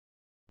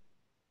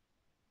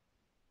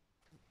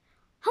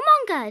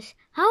Among Us,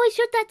 how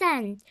should that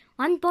end?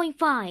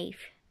 1.5.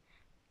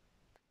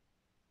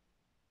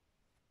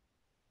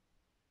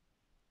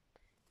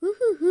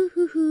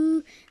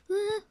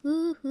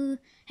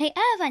 Hey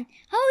Evan,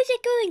 how is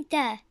it going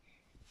there?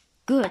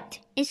 Good.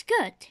 It's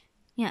good.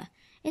 Yeah,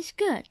 it's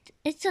good.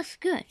 It's just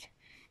good.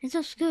 It's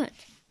just good.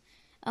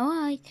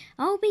 Alright,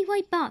 I'll be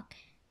right back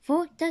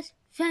for the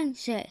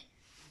fancy.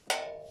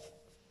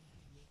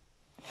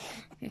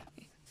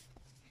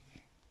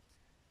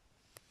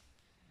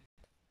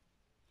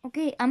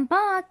 Okay, I'm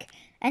back,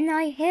 and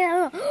I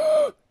hear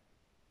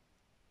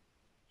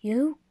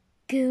you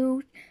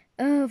killed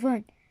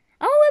Evan.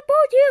 I'll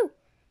report you.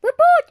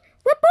 Report!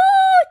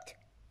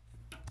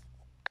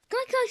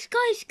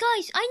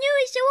 Guys! I knew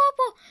it's the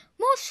robot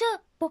monster.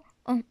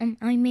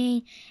 I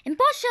mean,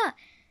 imposter.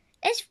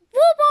 It's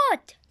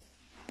robot.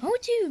 How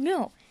do you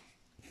know?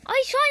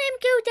 I saw him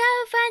kill the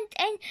elephant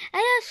an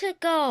hour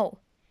ago.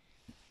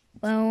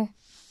 Well,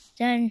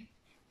 then,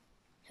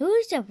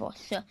 who's the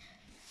imposter?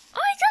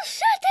 I just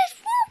said it's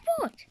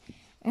robot.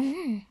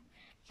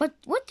 But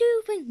what do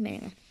you think,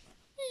 man?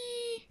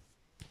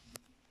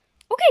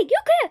 Okay,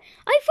 you care.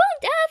 I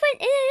found the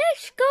elephant in an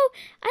ago,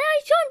 and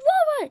I saw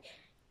robot.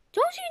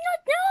 Don't you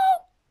not know?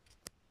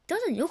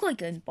 Doesn't look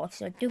like an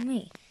imposter to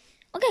me.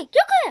 Okay,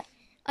 look at it.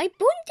 I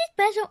pointed this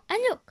pencil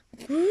and look.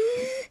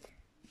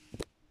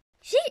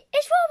 See,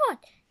 it's robot.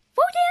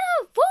 Vote it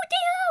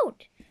out.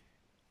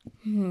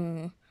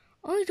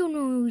 I don't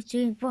know who's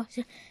the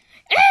imposter.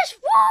 It's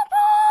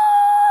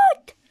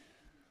robot.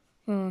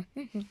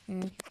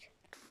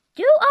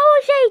 2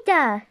 hours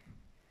later.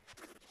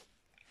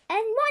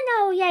 And 1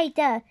 hour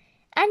later.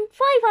 And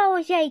 5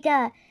 hours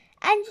later.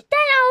 And 10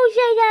 hours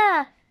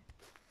later.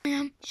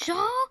 I'm so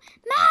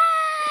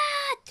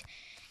mad!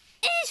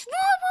 It's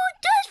robot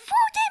just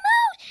vote him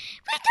out!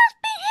 We just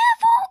been here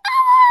for an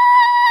hour!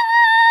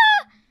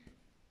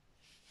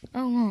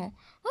 Oh no,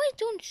 I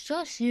don't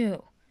trust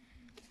you.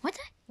 What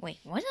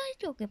was I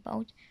talking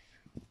about?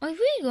 I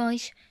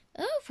realized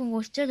Elfin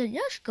was dead a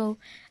years ago,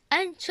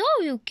 and so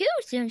you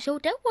killed him, so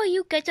that's why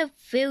you get a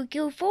fail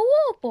kill for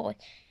robot.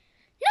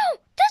 No,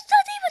 that's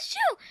not even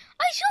true!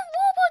 I saw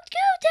robot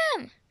killed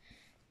him!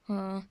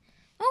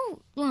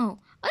 Oh, well,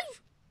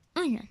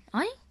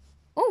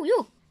 oh,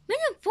 you,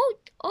 minute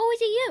vote over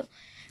to you.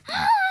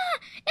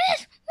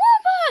 It's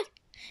robot!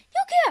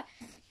 Look here,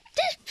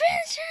 this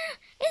pencil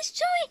is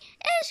showing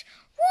it's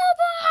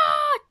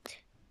robot!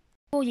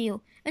 For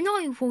you, and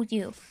I for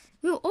you.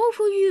 We'll all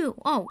for you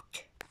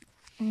out.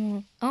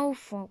 I'll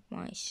for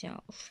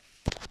myself.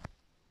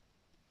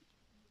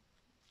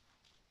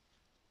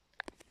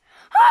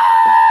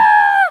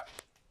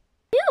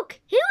 Look,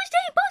 here's the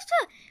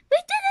imposter! We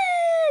did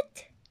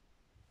it!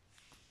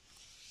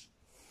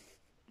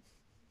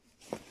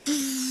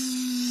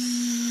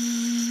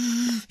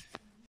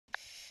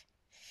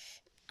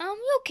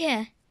 Look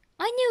here.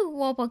 I knew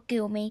robot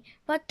killed me,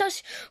 but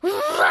that's